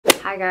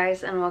Hi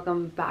guys, and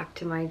welcome back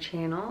to my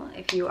channel.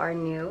 If you are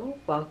new,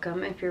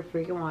 welcome. If you're a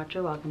frequent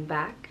watcher, welcome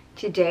back.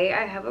 Today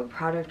I have a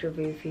product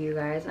review for you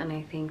guys, and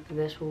I think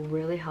this will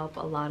really help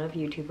a lot of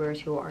YouTubers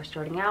who are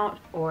starting out,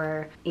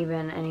 or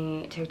even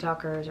any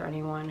TikTokers or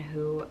anyone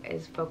who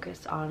is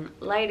focused on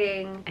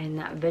lighting and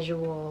that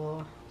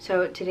visual.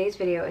 So today's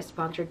video is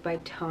sponsored by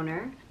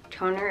TONOR.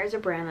 TONOR is a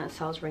brand that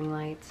sells ring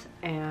lights,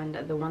 and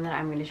the one that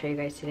I'm going to show you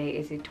guys today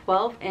is a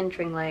 12-inch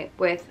ring light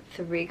with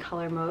 3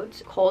 color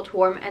modes: cold,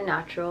 warm, and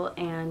natural,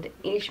 and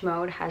each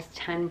mode has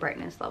 10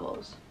 brightness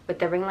levels. With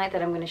the ring light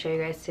that I'm going to show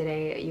you guys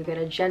today, you get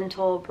a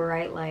gentle,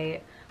 bright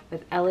light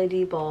with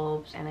LED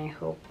bulbs, and I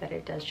hope that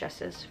it does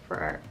justice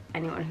for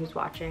anyone who's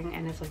watching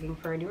and is looking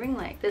for a new ring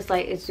light. This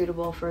light is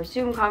suitable for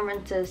Zoom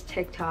conferences,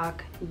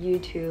 TikTok,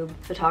 YouTube,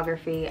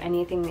 photography,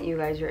 anything that you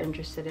guys are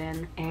interested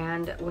in.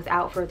 And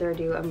without further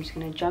ado, I'm just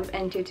gonna jump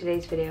into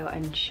today's video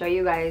and show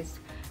you guys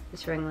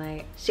this ring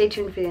light. Stay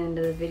tuned for the end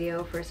of the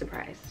video for a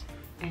surprise.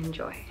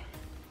 Enjoy.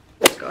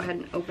 Let's go ahead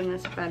and open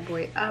this bad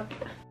boy up.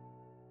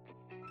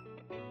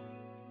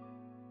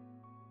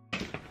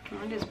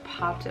 I just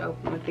popped it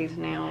open with these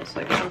nails,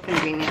 like so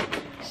convenient.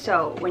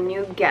 So when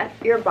you get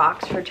your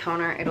box for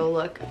TONOR, it'll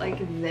look like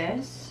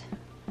this.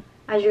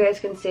 As you guys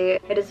can see,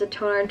 it is a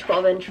TONOR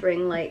 12-inch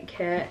ring light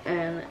kit,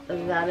 and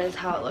that is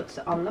how it looks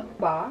on the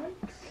box.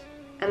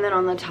 And then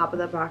on the top of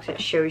the box,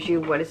 it shows you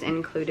what is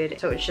included.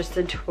 So it's just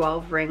a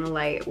 12 ring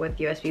light with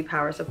USB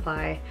power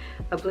supply,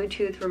 a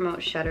Bluetooth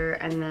remote shutter,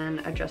 and then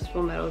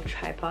adjustable metal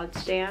tripod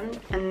stand.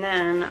 And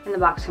then in the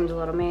box comes a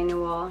little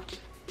manual,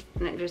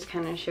 and it just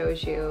kind of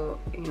shows you,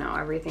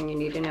 everything you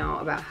need to know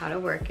about how to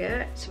work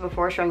it. So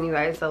before showing you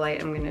guys the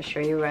light, I'm going to show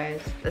you guys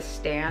the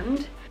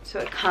stand. So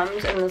it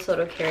comes in this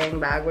little carrying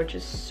bag, which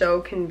is so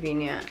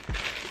convenient.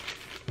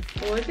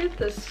 Look at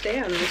the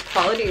stand. This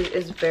quality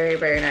is very,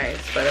 very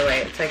nice, by the way.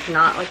 It's like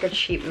not like a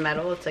cheap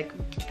metal. It's like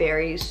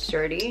very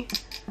sturdy.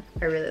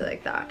 I really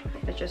like that.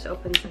 It just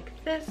opens like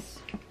this.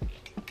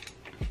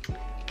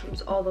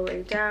 Comes all the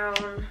way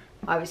down.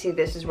 Obviously,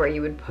 this is where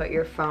you would put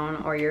your phone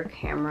or your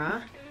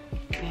camera,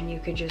 and you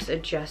could just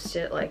adjust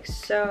it like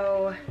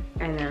so.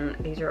 And then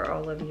these are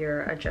all of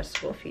your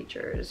adjustable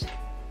features.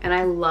 And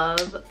I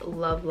love,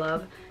 love,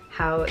 love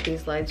how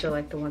these lights are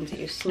like the ones that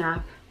you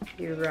snap,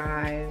 you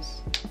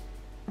rise,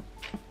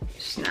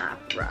 snap,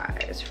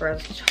 rise for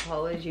as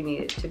tall as you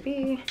need it to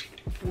be.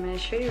 I'm going to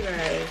show you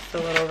guys the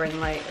little ring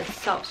light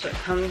itself. So it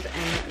comes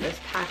in this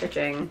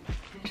packaging,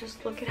 and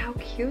just look at how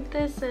cute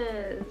this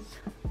is.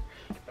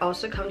 It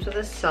also comes with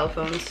a cell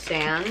phone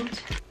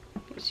stand,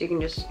 so you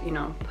can just,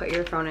 put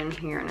your phone in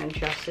here and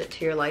adjust it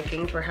to your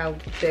liking for how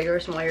big or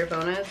small your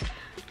phone is.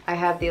 I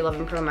have the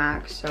 11 Pro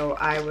Max, so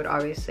I would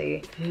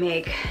obviously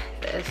make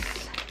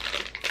this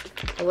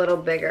a little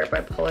bigger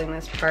by pulling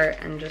this part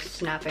and just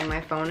snapping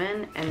my phone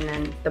in, and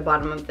then the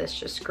bottom of this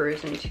just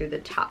screws into the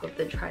top of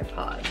the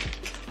tripod.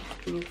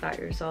 And you've got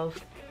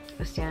yourself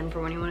a stand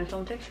for when you want to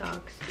film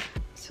TikToks.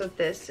 So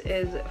this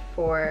is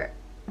for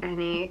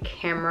any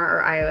camera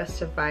or iOS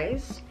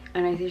device.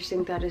 And I just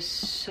think that is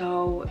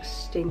so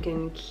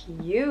stinking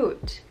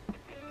cute.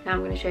 Now I'm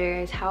going to show you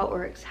guys how it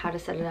works, how to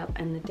set it up,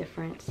 and the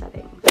different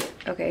settings.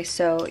 Okay,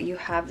 so you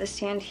have the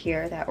stand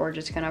here that we're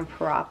just going to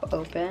prop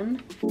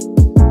open.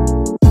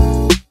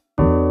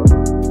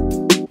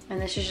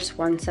 And this is just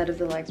one set of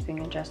the legs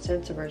being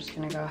adjusted, so we're just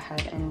going to go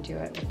ahead and do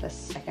it with the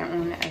second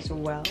one as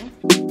well.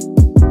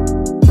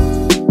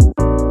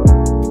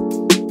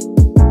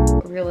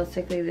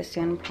 Realistically, the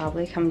stand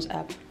probably comes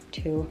up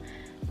to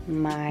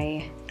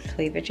my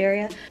cleavage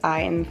area.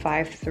 I am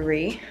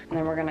 5'3", and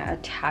then we're gonna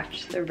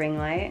attach the ring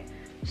light.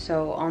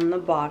 So on the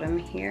bottom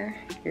here,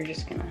 you're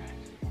just gonna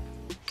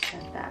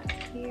set that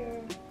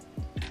here,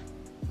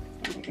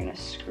 and you're gonna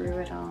screw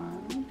it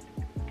on.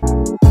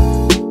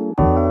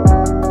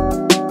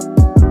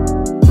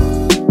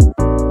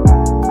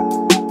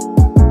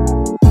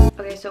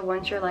 Okay, so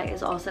once your light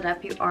is all set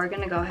up, you are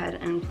gonna go ahead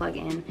and plug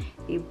in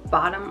the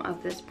bottom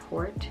of this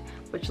port,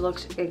 which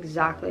looks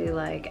exactly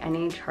like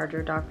any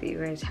charger dock that you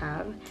guys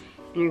have,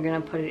 and you're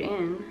gonna put it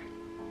in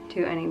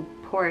to any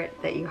port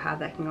that you have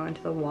that can go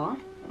into the wall.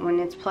 When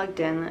it's plugged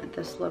in,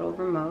 this little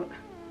remote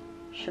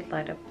should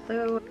light up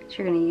blue. So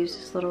you're gonna use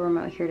this little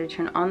remote here to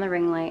turn on the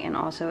ring light and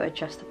also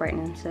adjust the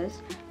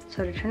brightnesses.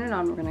 So to turn it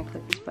on, we're gonna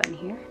click this button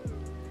here.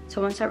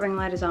 So once that ring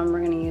light is on,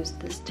 we're gonna use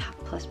this top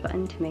plus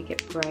button to make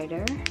it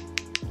brighter.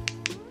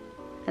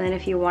 And then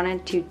if you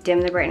wanted to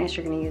dim the brightness,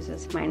 you're gonna use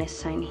this minus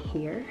sign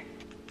here.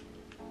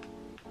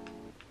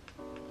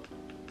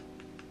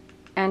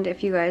 And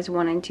if you guys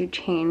wanted to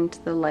change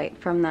the light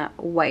from that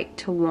white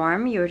to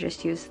warm, you would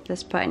just use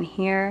this button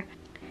here.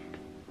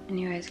 And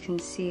you guys can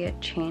see it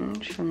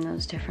change from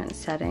those different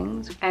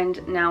settings.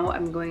 And now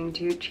I'm going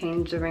to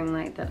change the ring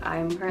light that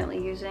I'm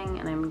currently using,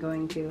 and I'm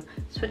going to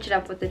switch it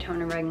up with the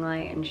TONOR ring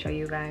light and show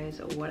you guys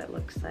what it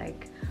looks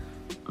like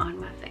on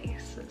my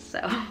face.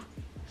 So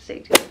stay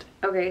tuned.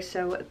 Okay,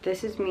 so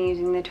this is me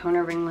using the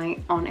TONOR ring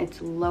light on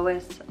its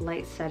lowest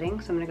light setting.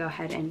 So I'm gonna go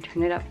ahead and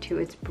turn it up to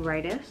its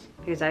brightest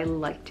because I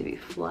like to be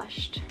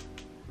flushed.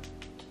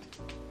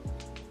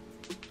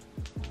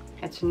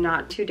 It's It's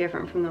not too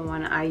different from the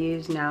one I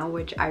use now,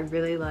 which I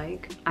really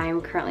like. I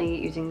am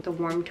currently using the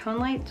warm tone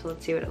light, so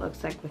let's see what it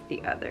looks like with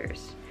the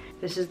others.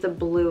 This is the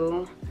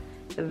blue,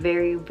 the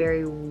very,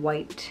 very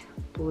white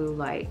blue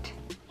light.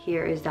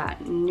 Here is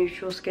that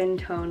neutral skin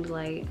toned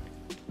light,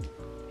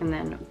 and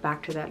then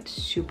back to that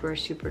super,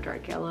 super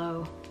dark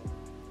yellow.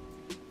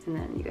 And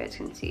then you guys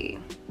can see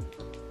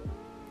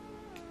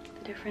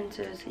the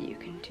differences that you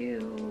can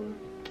do.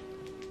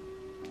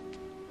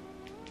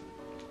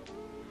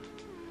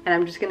 And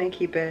I'm just gonna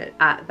keep it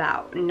at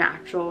that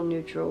natural,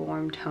 neutral,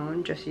 warm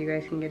tone just so you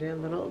guys can get a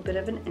little bit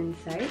of an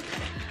insight.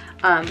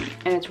 And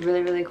it's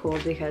really, really cool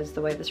because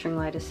the way this ring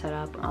light is set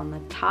up on the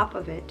top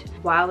of it,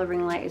 while the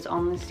ring light is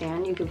on the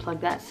stand, you can plug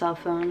that cell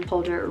phone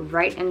holder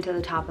right into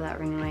the top of that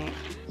ring light.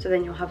 So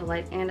then you'll have a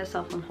light and a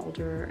cell phone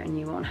holder and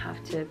you won't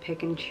have to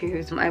pick and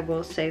choose. I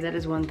will say that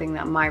is one thing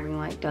that my ring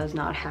light does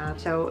not have.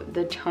 So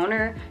the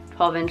TONOR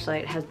 12-inch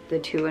light has the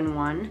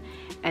 2-in-1,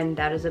 and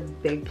that is a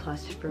big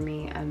plus for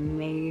me, a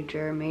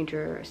major,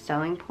 major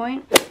selling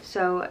point.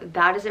 So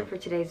that is it for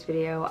today's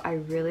video. I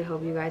really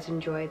hope you guys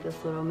enjoyed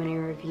this little mini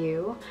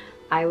review.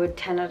 I would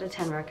 10 out of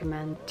 10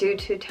 recommend. Due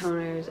to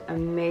TONOR's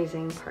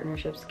amazing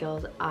partnership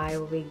skills, I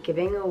will be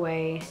giving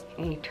away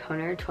a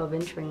TONOR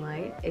 12-inch ring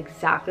light,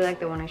 exactly like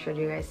the one I showed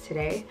you guys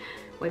today,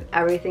 with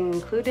everything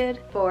included.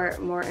 For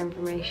more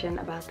information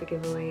about the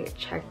giveaway,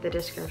 check the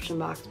description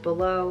box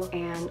below,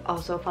 and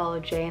also follow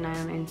Jay and I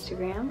on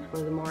Instagram for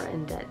the more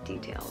in-depth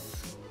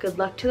details. Good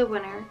luck to the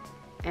winner,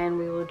 and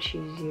we will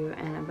choose you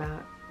in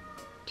about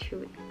 2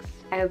 weeks.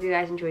 I hope you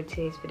guys enjoyed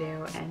today's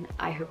video, and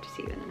I hope to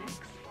see you in the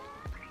next.